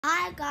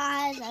Hi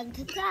guys, and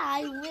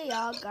today we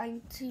are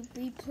going to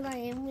be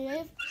playing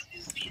with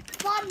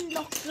fun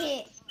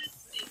lockets.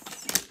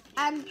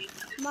 And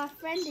my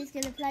friend is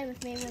going to play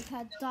with me with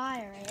her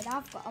diary, and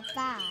I've got a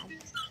bag.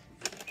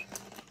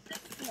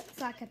 Looks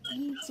like a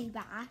beauty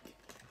bag.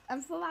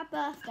 And for my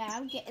birthday,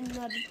 I'm getting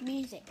the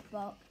music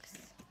box.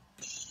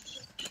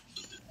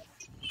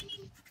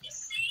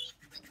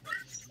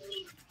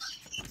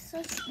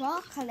 So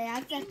sparkly, I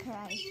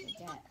decorated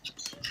it.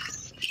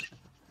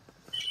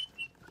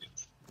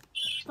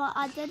 But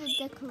I didn't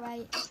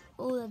decorate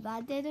all of that.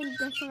 I didn't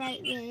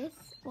decorate this,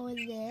 or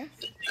the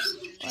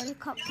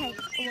cupcake,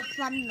 or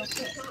fun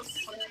lockets.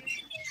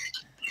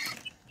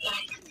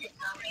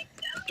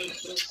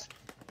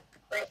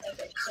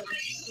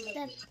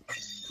 Then,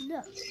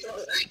 look.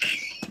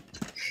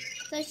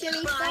 So shall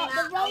we start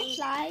the role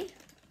play?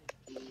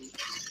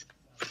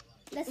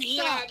 Let's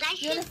start.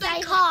 Do you want to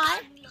say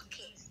hi? Do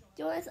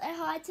you want to say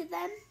hi to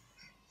them?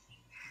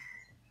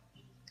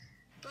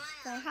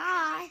 Say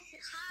hi.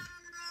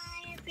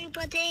 Hi,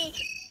 everybody.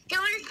 Do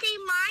you want to see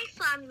my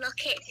fun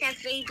lockets,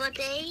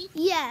 everybody?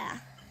 Yeah,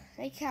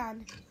 they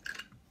can.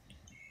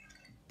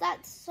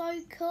 That's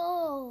so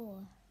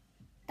cool.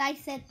 They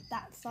said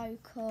that's so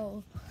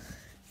cool.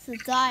 It's a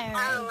diary.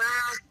 Oh,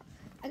 wow.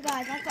 And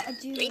guys, I got a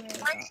jewelry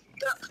box.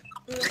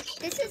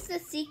 This is the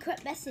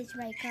secret message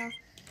maker.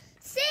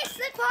 Sis,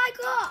 look what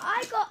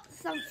I got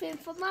something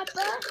for my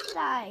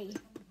birthday.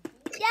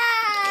 Yay!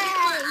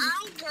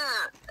 I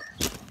got.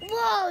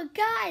 Whoa,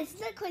 guys,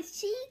 look what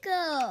she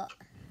got.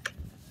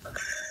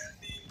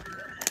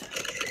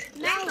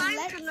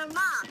 Let's open them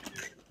up.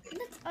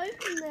 Let's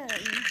open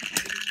them.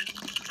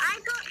 I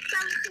got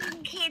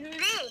something in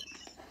this.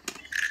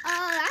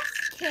 Oh,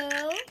 that's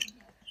cool.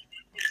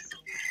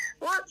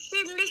 What's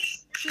in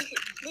this?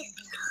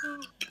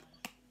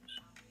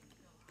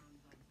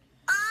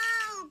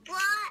 Oh,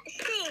 but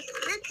sis,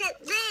 look at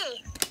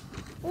this.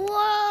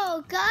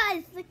 Whoa,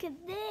 guys, look at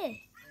this.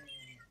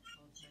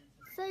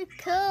 So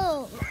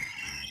cool.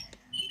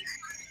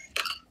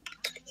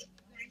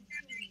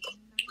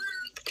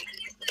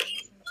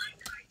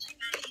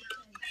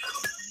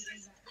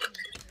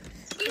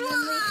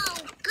 Whoa,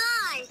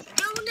 guys, do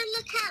you want to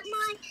look at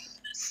my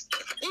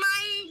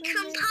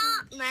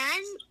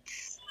compartment?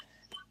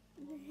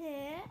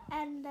 Here,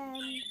 and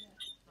then...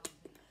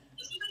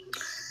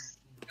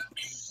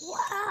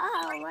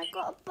 Wow, I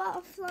got a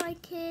butterfly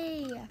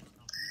key.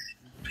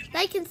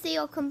 They can see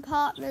your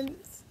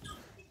compartments.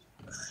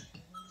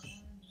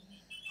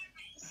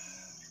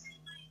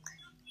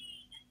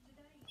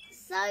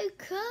 So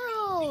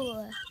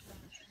cool.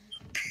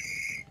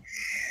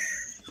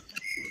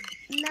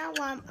 Now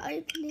I'm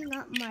opening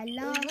up my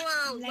last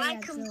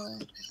layer door.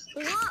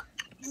 What?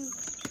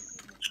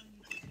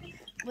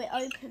 We're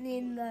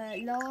opening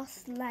the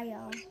last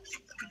layer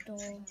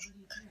door.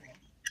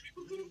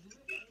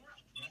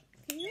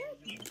 Can you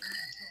open it?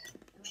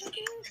 How do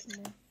you open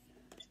it?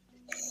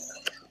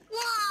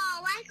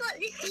 Whoa, I got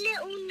this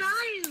little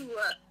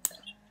note.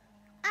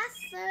 That's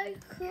so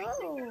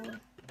cool.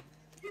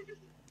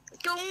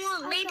 Don't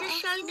want me to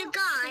show the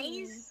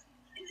guys?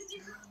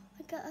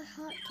 I got a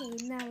heart key.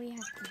 Now we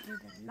have to do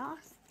the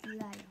last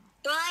layer.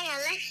 Brian,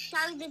 let's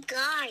show the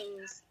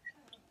guys.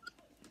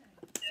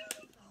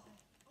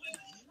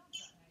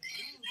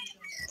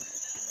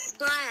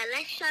 Brian,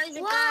 let's show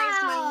the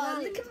guys my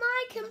note. Look at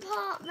my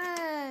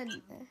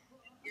compartment.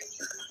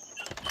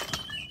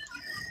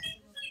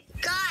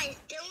 Guys,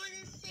 do you want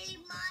to see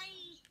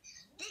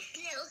this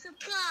little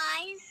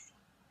surprise?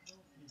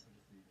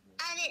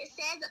 And it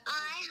says, I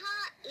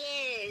heart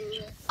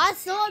you. I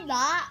saw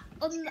that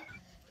on the,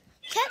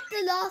 check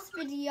the last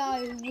video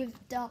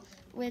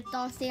with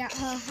Darcy at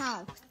her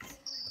house.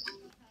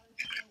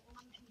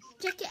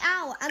 Check it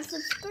out and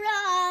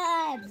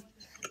subscribe.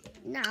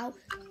 Now,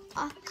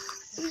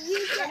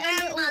 you get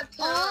a little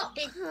art.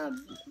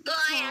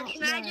 Brian,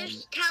 can I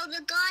just tell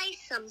the guys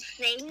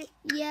something?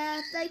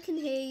 Yeah, they can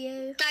hear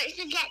you. Don't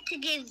forget to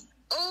give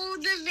all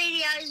the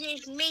videos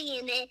with me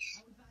in it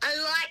a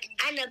like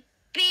and a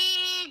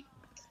big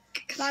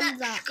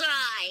Thumbs up.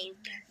 subscribe.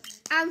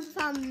 And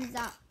thumbs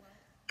up.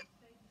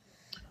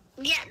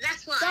 Yeah,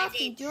 that's what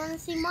Darcy, I did. do you want to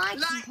see my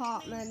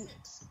compartment?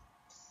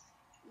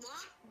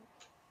 What?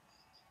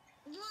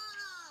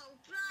 Whoa,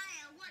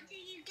 Brian, what do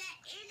you get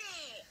in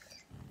it?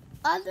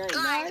 I don't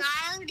know. Guys, I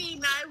already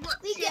know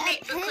what's We in get a it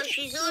because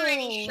she's pencil.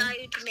 already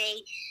showed me.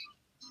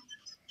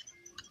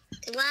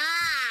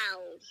 Wow.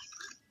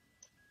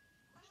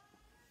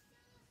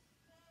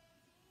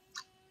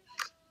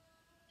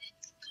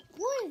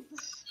 What?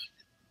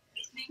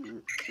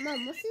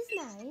 Mum, what's his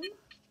name?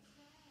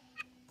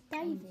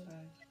 David.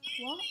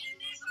 What?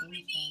 Can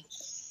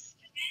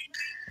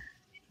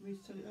we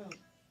set it up?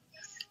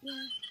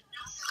 Yeah.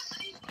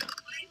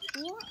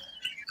 What?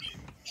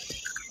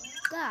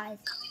 Guys,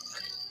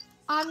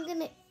 I'm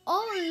gonna...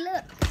 Oh,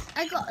 look.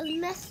 I got a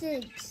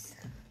message.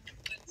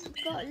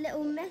 I've got a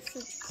little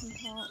message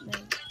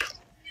compartment.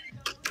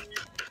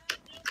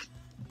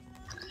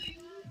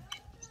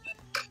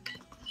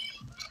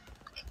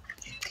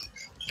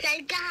 So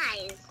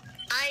guys,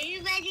 Are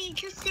you ready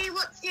to see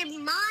what's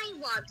in my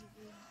one?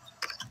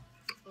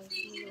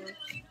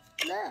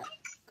 Look,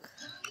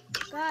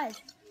 guys,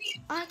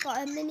 I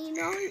got a mini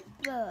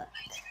notebook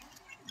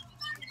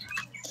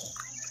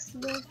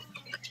with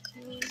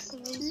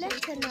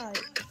letter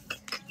notes.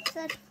 It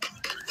said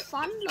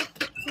fun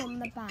lockets on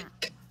the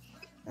back.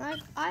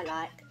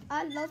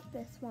 I love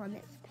this one.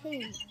 It's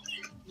pink.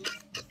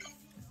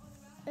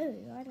 Oh,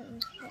 I don't know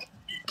what.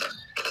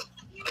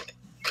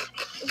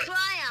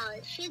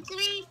 Brian, should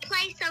we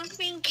play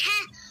something?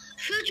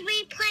 Should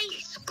we play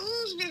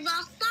schools with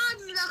our fun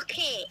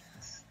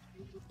lockets?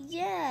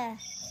 Yeah.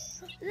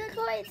 Look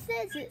what it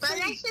says. It But says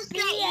let's just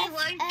let you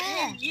open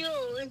BFF.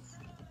 yours.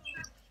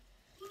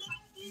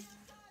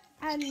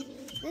 And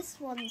this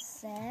one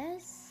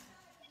says,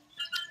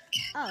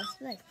 oh,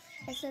 look.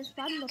 It says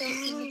fun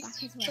lockets on the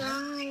back as well.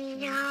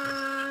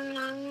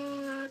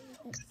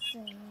 It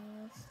says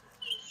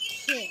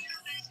kiss.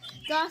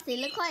 Darcy,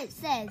 look what it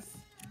says.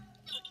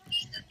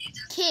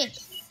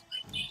 Kiss.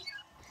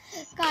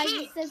 Guys,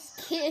 it says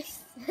kiss.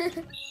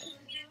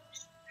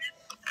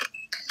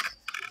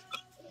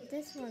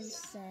 This one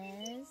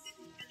says,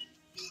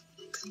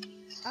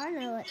 I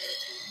know it.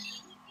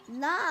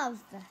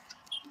 Love.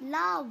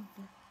 Love.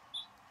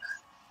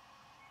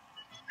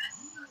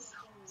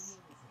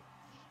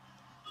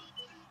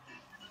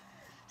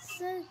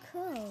 So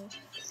cool.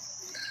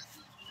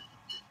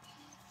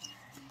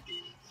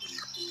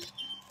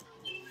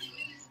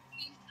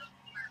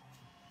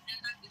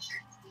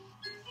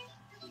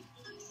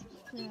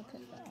 Can I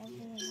put the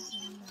other ones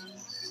in there?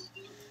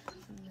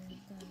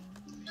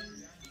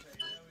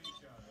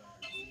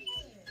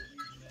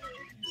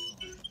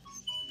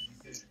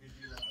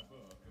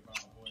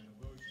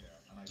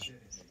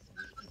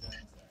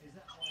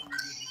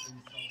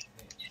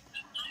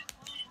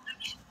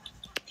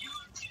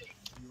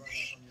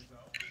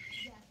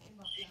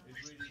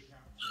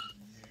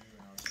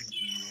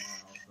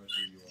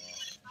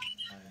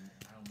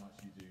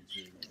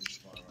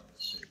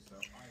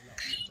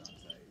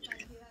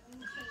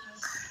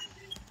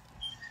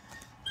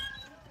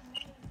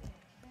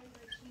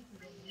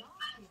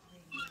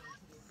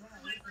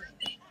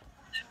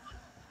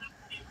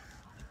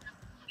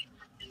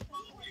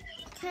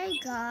 Okay,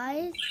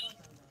 guys,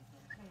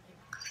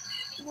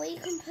 we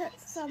can put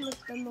some of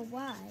them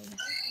away.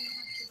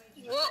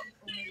 What?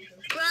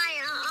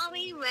 Brian, are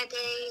we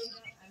ready?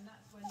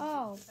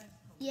 Oh,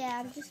 yeah,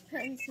 I'm just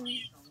putting some of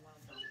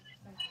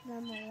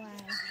them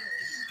away.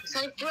 So,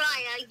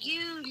 Brian,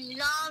 you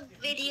love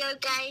video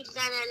games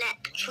and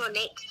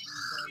electronics,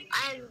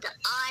 and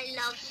I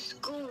love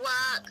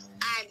schoolwork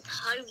and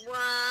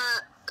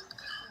homework.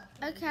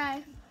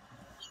 Okay.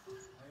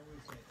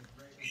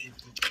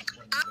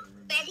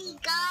 I'm ready,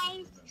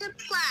 guys, to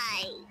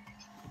play.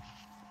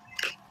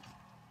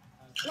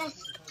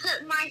 Let's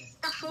put my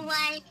stuff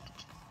away.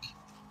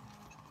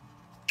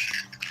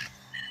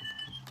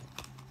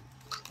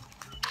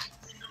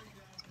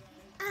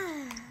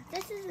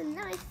 This is a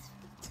nice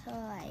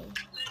toy.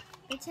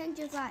 Pretend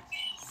you're like,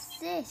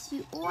 sis,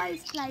 you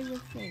always play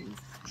with things.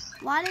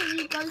 Why don't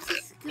you go to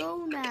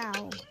school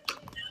now?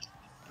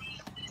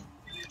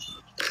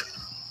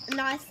 And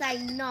I say,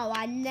 no,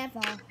 I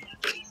never.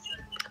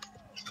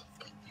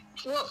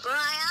 What,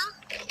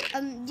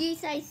 Brian? You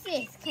say,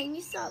 sis, can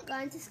you start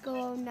going to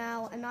school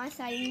now? And I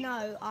say,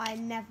 no, I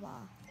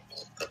never.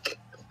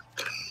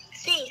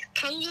 Sis,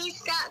 can you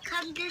start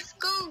coming to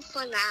school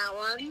from now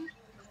on?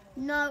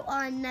 No,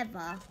 I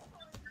never.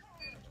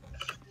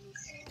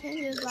 Can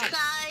you like?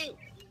 So,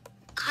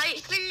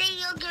 hopefully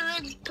you're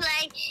going to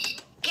play.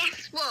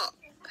 Guess what?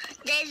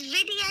 There's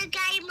video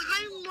game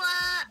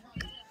homework.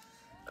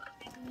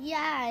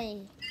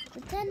 Yay.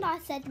 Pretend I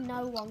said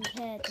no one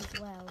cared as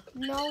well.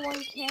 No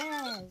one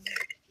cares.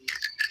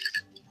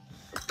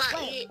 But,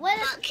 Wait,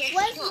 but guess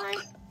where's what?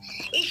 my...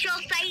 It's your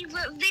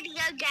favourite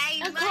video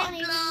game, I can't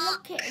even Roblox.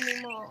 look it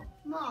anymore.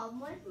 Mom,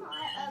 where's my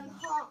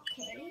heart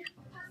key?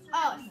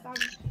 Oh, it's done.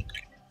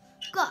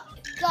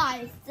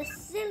 Guys, the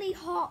silly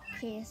heart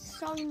key is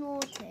so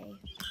naughty.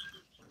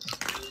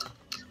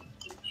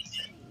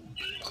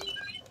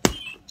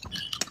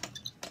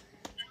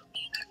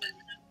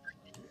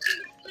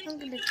 I'm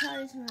gonna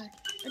close my...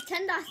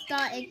 Pretend I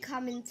started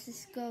coming to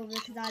school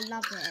because I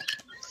love it.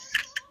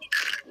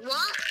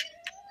 What?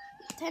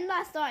 Pretend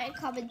I started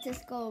coming to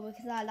school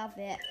because I love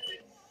it.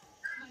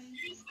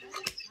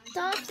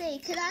 Darcy,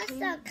 can I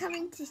start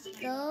coming to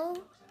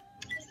school?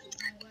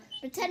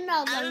 Pretend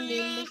I was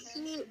only...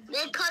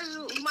 Because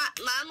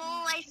Mum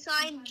always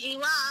signed you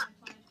up.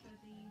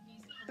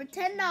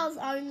 Pretend I was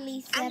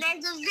only 7. And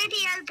there's a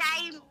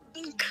video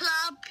game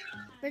club.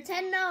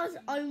 Pretend I was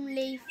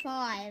only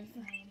 5.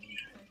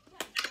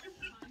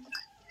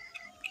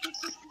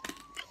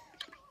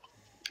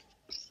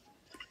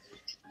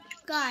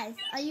 Guys,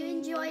 are you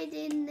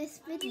enjoying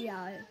this video?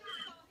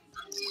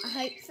 I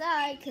hope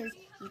so, because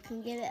you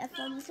can give it a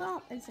thumbs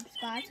up and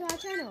subscribe to our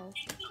channel.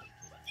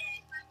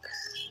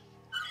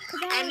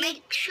 And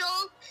make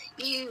sure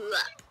you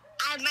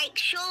And make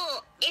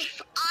sure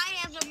if I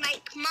ever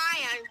make my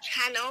own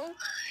channel,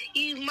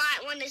 you might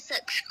want to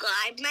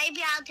subscribe.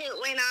 Maybe I'll do it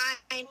when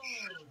I'm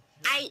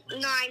 8,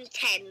 9,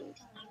 10.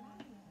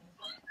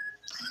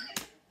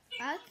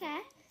 Okay,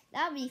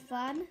 that'll be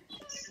fun.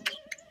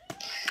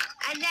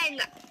 And then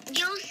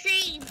you'll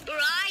see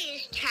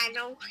Briar's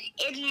channel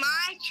in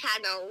my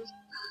channel.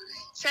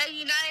 So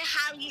you know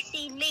how you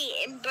see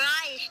me in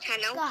Briar's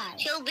channel, Guys.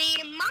 she'll be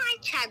in my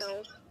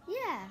channel.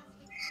 Yeah.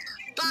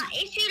 But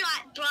if you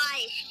like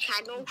Briar's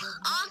channel,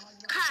 ask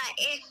her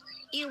if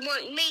you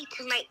want me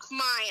to make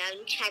my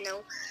own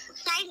channel.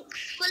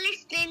 Thanks for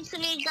listening to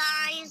me,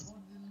 guys.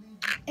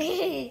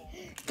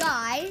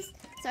 Guys,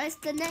 so it's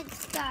the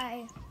next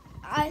day.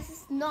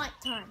 It's night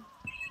time.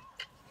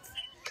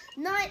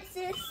 Night,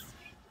 sis.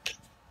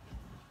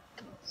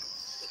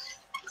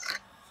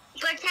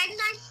 Pretend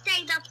I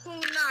stayed up all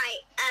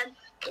night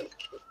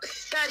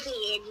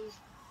studying.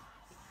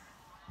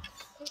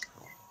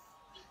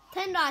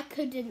 Pretend I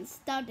couldn't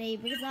study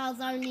because I was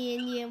only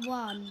in year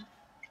 1.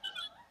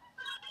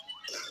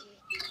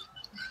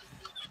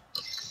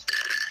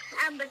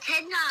 And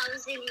pretend I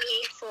was in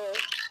year 4.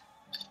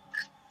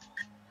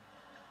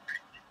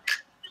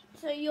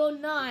 So you're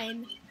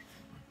 9.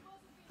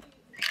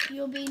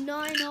 You'll be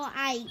 9 or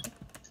 8.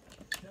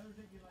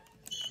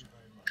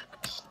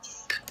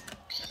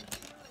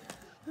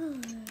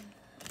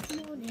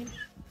 Morning.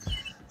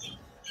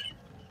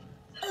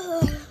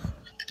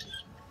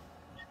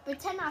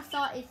 Pretend I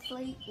started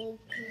sleepwalking.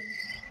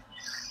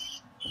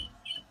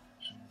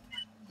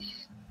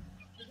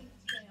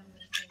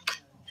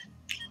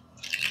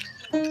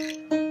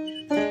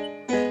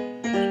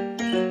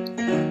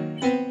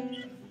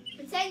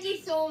 Pretend you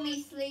saw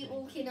me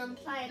sleepwalking and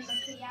playing the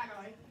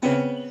piano.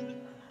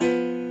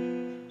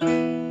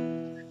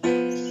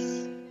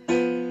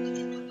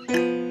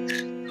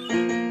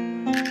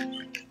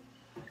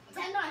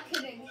 Pretend I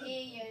couldn't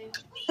hear you.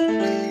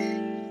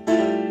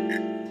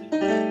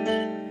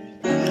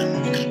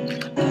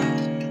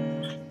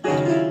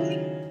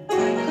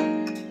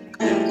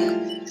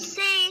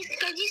 Sis,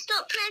 can you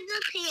stop playing the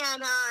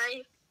piano?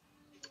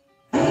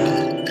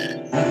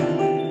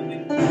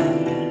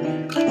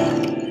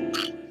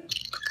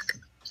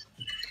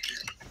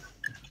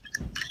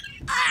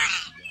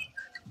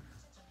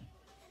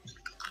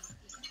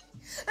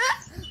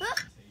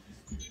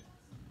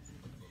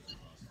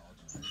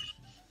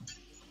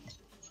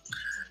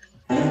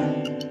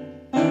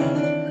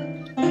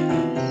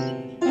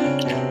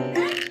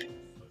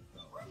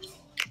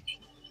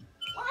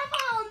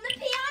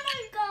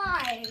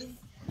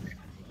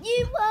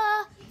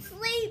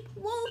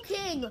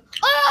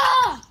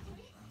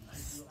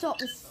 Stop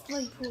the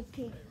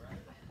sleepwalking,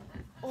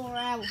 or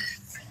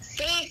else.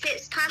 Sis,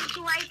 it's time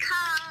to wake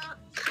up.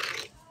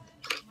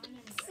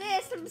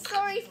 Sis, I'm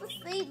sorry for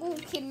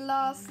sleepwalking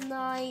last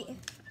night.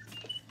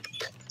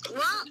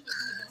 What?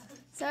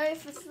 Sorry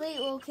for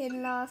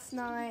sleepwalking last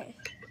night.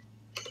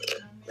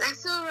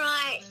 That's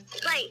alright.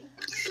 Wait,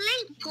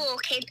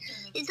 sleepwalking?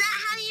 Is that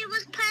how you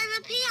was playing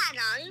the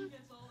piano?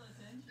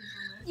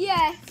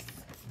 Yes.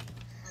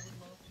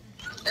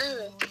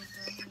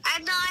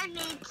 And I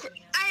need to,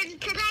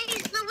 and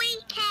today's the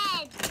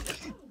weekend.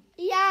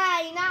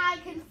 Yay, now I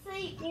can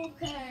sleepwalk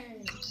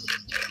again.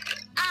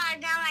 Oh,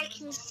 now I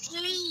can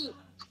sleep.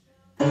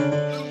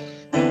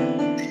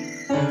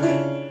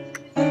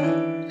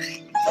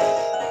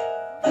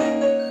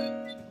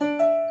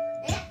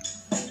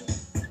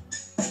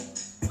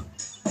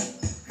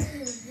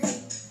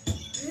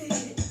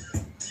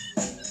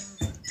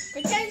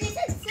 Pretend you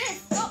said,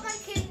 sis, stop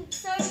making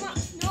so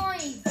much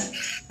noise.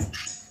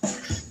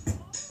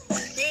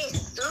 Sis,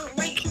 don't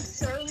make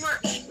so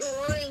much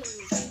noise.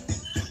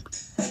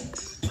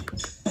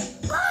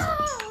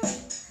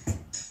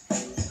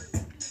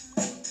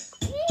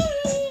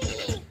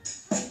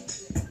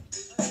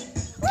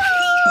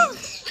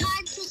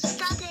 Time to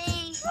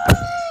study.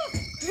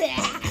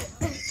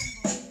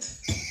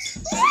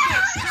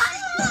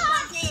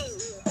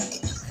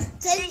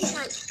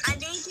 Sis, I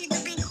need you to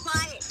be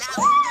quiet now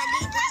because I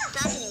need to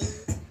study.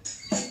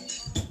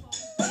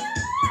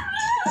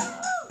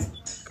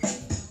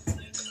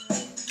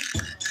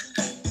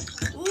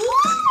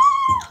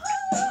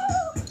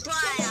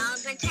 Brian,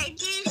 pretend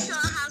you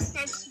saw how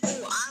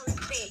sensible I was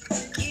being.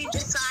 You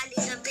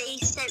decided to be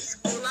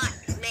sensible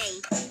like me.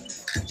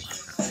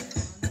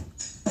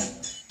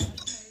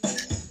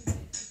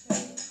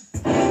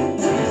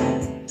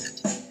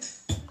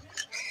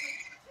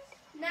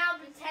 Now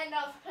pretend I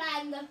was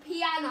playing the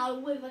piano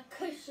with a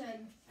cushion.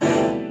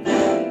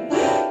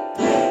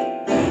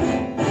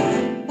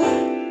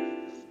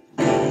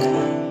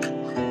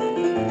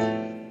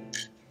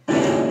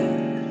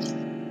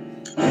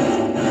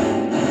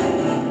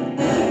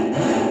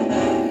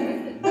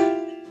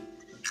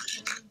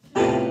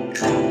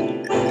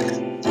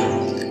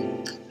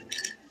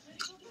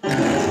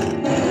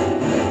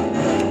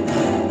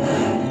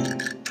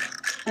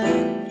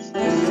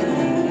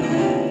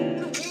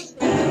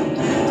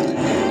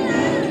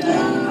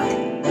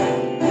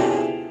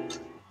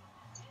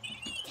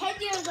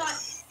 Pretend you was like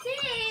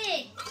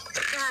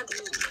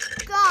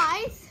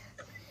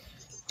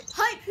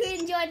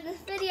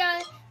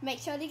make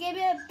sure to give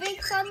me a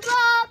big thumbs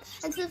up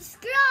and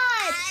subscribe.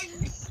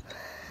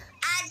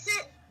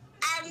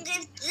 And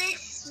if this